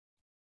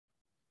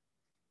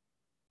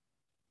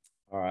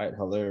All right,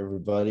 hello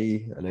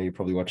everybody. I know you're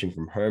probably watching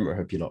from home. I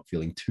hope you're not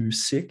feeling too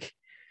sick.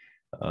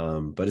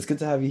 But it's good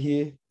to have you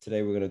here.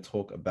 Today we're going to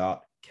talk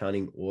about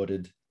counting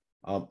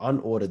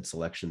unordered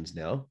selections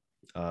now.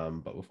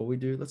 But before we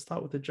do, let's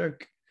start with a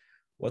joke.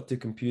 What do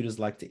computers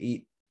like to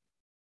eat?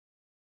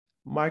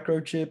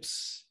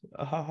 Microchips.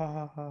 Ah, ha ha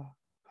ha ha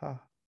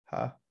ha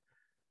ha.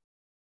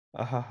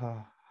 Ah, ha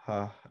ha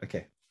ha.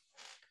 Okay,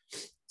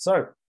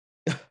 so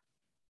that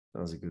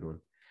was a good one.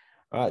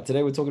 All right,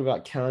 today we're talking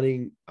about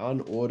counting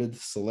unordered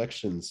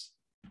selections.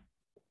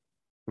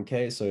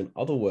 Okay, so in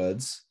other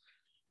words,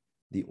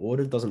 the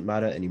order doesn't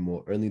matter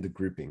anymore, only the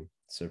grouping.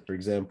 So, for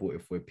example,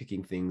 if we're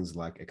picking things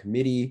like a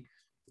committee,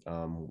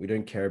 we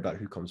don't care about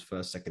who comes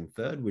first, second,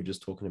 third. We're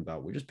just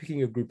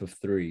picking a group of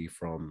three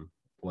from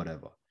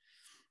whatever.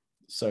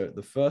 So,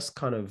 the first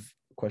kind of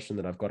question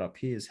that I've got up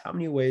here is how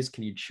many ways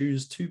can you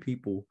choose two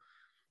people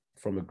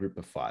from a group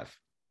of five?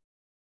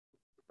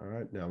 All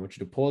right, now I want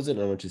you to pause it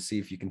and I want you to see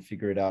if you can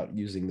figure it out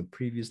using the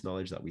previous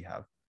knowledge that we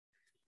have.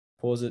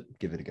 Pause it,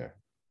 give it a go.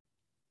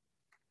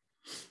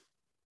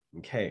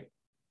 Okay,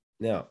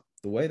 now,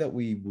 the way that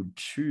we would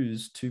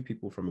choose two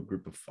people from a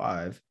group of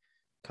five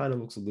kind of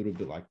looks a little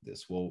bit like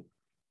this. Well,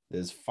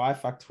 there's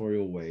 5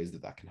 factorial ways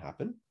that can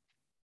happen.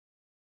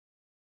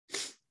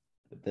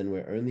 But then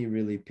we're only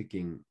really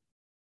picking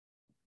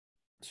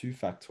 2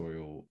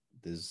 factorial.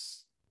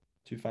 There's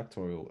 2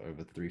 factorial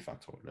over 3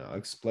 factorial. Now, I'll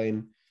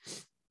explain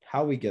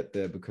how we get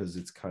there because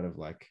it's kind of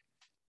like,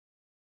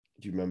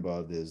 do you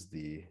remember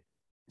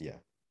yeah,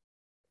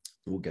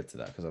 we'll get to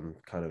that because I'm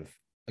kind of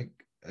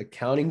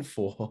accounting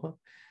for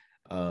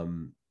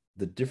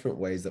the different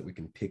ways that we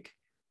can pick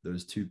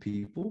those two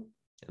people.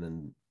 And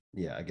then,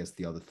 yeah, I guess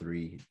the other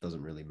three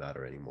doesn't really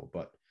matter anymore.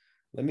 But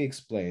let me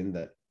explain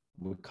that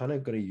we're kind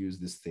of going to use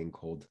this thing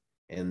called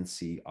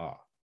NCR.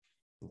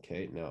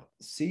 Okay, now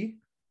C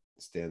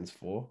stands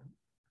for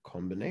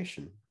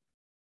combination,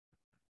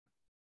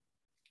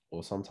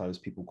 or sometimes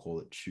people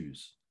call it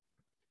choose.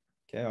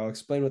 Okay, I'll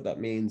explain what that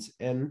means.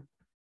 N,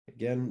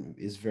 again,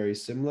 is very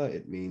similar.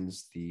 It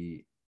means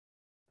the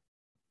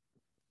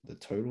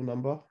total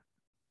number.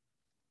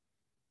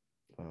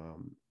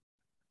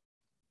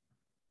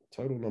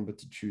 Total number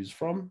to choose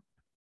from.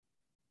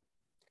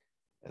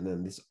 And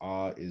then this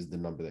R is the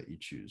number that you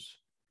choose.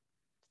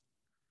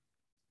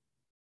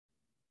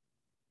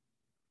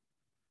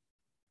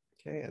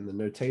 Okay, and the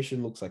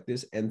notation looks like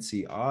this,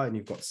 NCR, and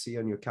you've got C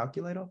on your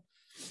calculator,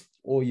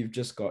 or you've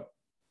just got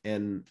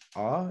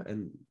NR,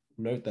 and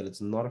note that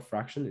it's not a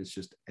fraction, it's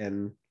just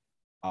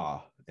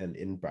NR and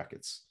in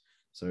brackets.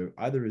 So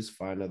either is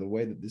fine. Now the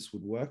way that this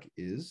would work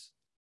is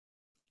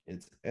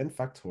it's N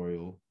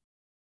factorial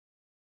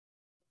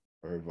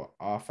over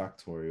R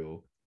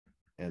factorial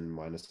N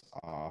minus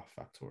R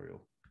factorial.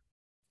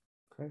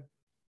 Okay.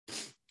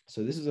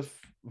 So this is a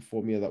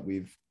formula that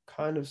we've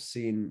kind of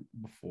seen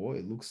before.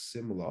 It looks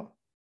similar.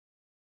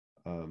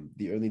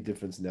 The only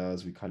difference now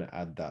is we kind of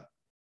add that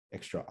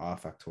extra R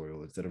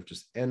factorial. Instead of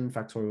just N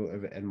factorial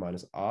over N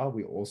minus R,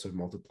 we also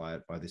multiply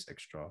it by this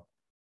extra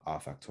R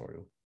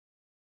factorial.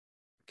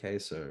 Okay,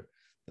 so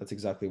that's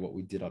exactly what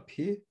we did up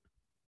here.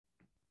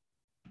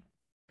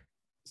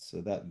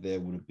 So that there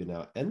would have been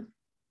our N.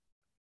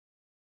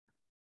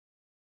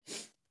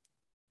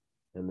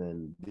 And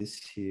then this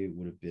here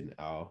would have been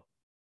our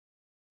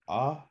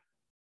R.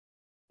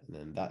 And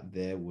then that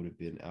there would have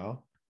been our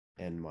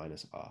N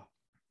minus R.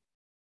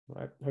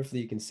 Right.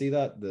 Hopefully you can see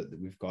that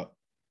we've got,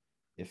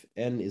 if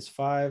N is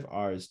 5,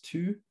 R is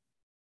 2,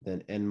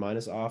 then N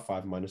minus R,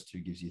 5 minus 2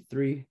 gives you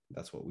 3.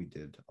 That's what we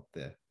did up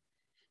there.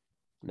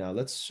 Now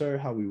let's show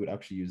how we would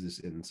actually use this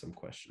in some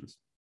questions.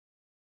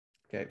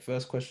 Okay,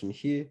 first question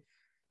here.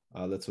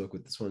 Let's work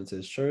with this one. It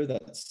says, show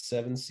that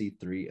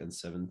 7C3 and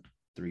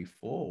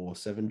 734, or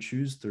 7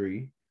 choose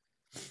 3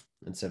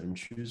 and 7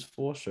 choose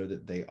 4, show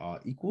that they are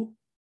equal.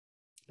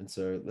 And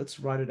so let's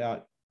write it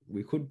out.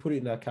 We could put it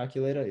in our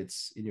calculator.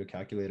 It's in your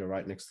calculator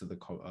right next to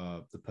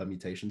the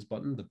permutations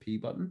button, the P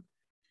button.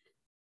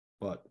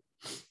 But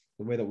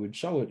the way that we'd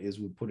show it is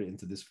we'd put it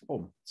into this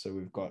form. So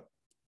we've got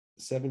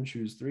 7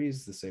 choose 3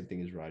 is the same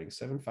thing as writing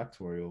 7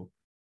 factorial.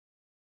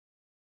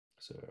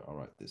 So I'll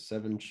write this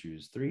 7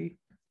 choose 3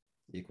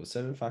 equals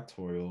 7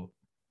 factorial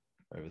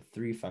over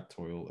 3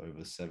 factorial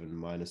over 7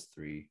 minus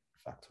 3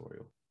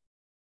 factorial.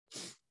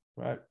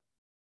 Right?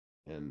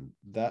 And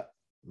that,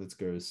 let's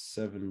go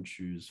 7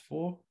 choose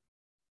 4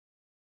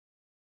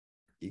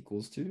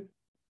 equals to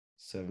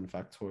 7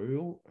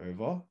 factorial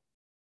over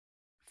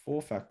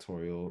 4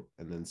 factorial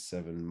and then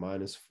 7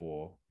 minus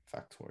 4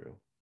 factorial.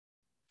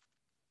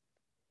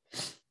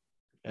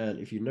 And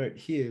if you note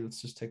here,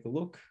 let's just take a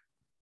look.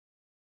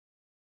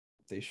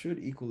 They should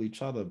equal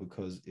each other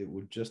because it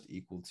would just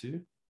equal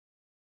to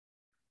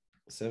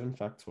 7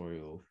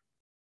 factorial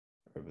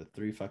over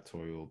 3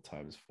 factorial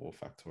times 4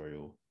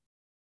 factorial.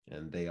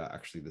 And they are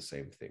actually the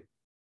same thing.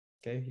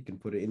 Okay, you can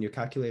put it in your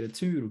calculator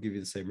too. It'll give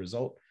you the same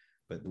result.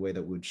 But the way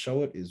that we'd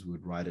show it is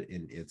we'd write it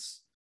in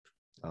its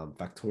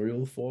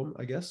factorial form,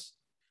 I guess.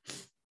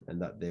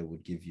 And that there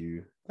would give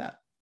you that.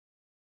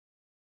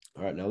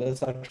 All right, now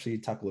let's actually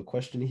tackle a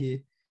question here.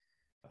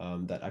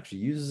 that actually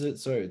uses it.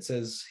 So it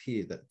says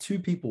here that 2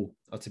 people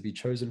are to be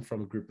chosen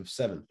from a group of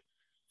 7.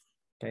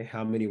 Okay,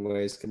 how many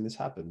ways can this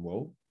happen?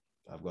 Well,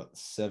 I've got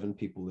 7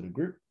 people in a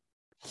group.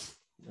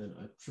 And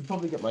I should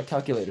probably get my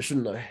calculator,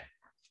 shouldn't I?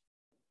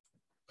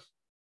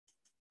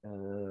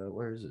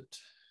 Where is it?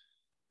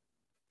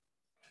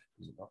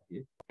 Is it up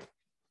here?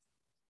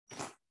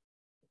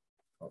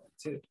 Oh,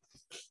 that's it.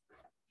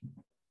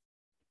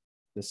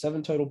 There's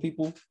 7 total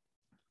people,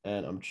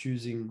 and I'm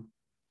choosing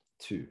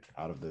 2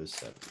 out of those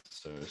 7.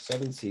 So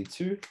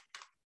 7C2,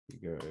 you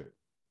go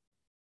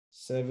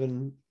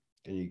 7,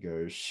 and you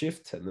go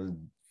shift, and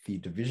then the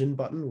division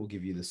button will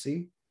give you the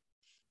C2,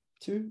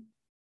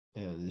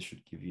 and this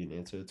should give you an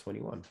answer of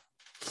 21.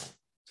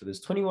 So there's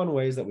 21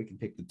 ways that we can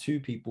pick the 2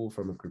 people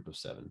from a group of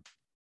 7.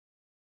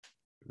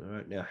 All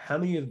right, now how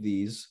many of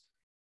these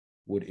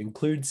would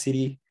include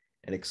City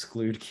and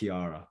exclude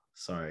Kiara?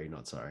 Sorry,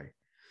 not sorry.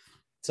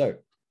 So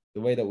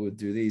the way that we would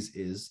do these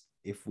is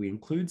if we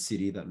include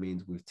City, that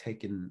means we've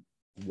taken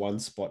 1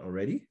 spot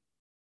already.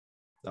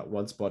 That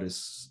 1 spot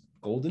is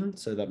golden,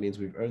 so that means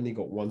we've only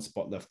got 1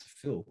 spot left to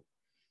fill.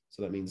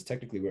 So that means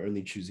technically we're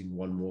only choosing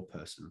 1 more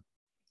person.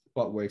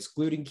 But we're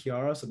excluding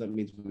Kiara, so that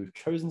means we've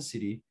chosen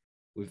City,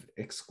 we've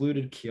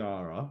excluded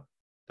Kiara.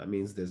 That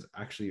means there's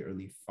actually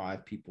only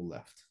 5 people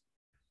left.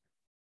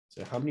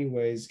 So how many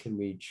ways can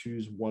we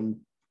choose 1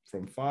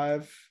 from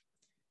 5?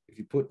 If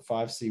you put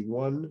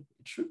 5C1,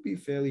 it should be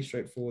fairly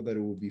straightforward that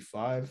it will be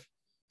 5.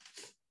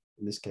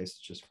 In this case, it's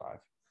just 5.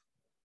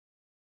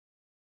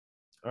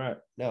 All right,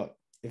 now,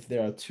 if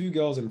there are 2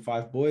 girls and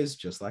 5 boys,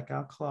 just like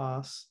our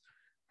class,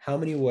 how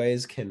many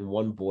ways can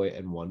 1 boy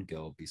and 1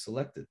 girl be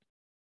selected?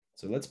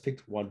 So let's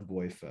pick 1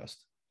 boy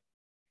first.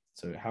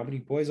 So how many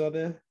boys are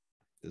there?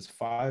 There's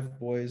 5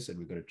 boys, and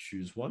we're going to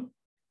choose 1.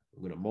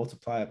 We're going to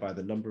multiply it by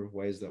the number of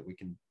ways that we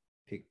can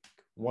pick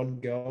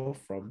 1 girl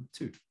from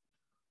 2.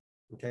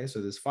 Okay,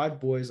 so there's 5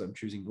 boys, I'm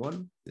choosing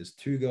 1. There's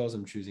 2 girls,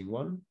 I'm choosing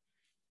 1.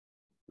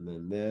 And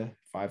then there,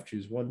 5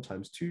 choose 1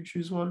 times 2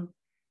 choose 1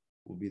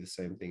 will be the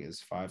same thing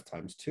as 5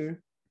 times 2.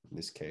 In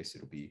this case,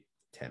 it'll be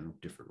 10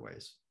 different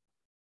ways.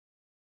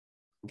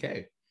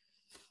 Okay,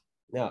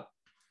 now,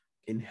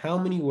 in how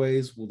many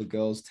ways will the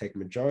girls take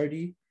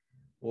majority?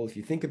 Well, if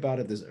you think about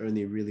it, there's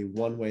only really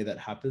 1 way that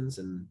happens.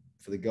 And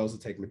for the girls to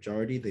take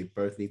majority, they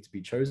both need to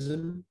be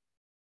chosen.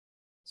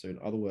 So in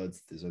other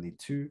words, there's only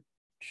 2,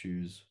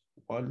 choose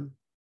 1.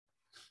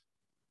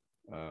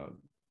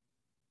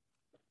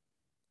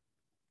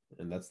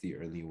 And that's the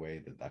only way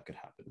that that could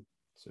happen.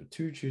 So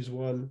 2 choose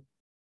 1,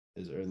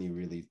 there's only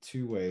really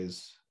 2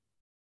 ways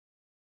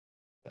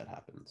that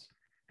happens.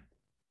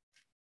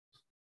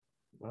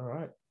 All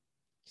right,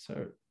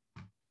 so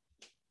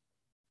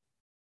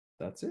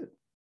that's it.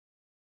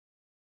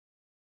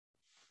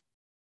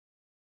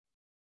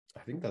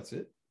 I think that's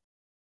it.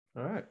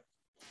 All right,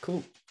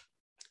 cool.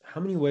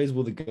 How many ways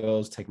will the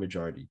girls take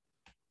majority?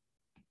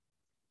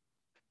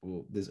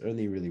 Well, there's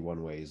only really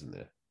 1 way, isn't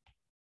there?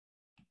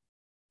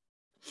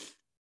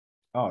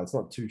 Oh, it's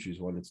not 2 choose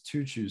 1, it's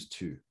 2 choose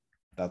 2.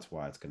 That's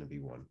why it's going to be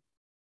 1.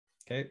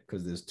 Okay,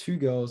 because there's 2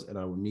 girls and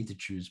I will need to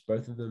choose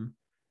both of them.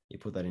 You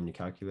put that in your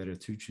calculator,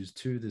 2 choose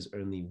 2. There's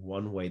only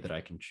 1 way that I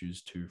can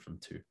choose 2 from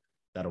 2.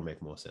 That'll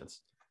make more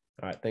sense.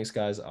 All right, thanks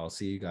guys. I'll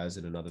see you guys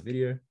in another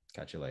video.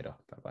 Catch you later.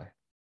 Bye-bye.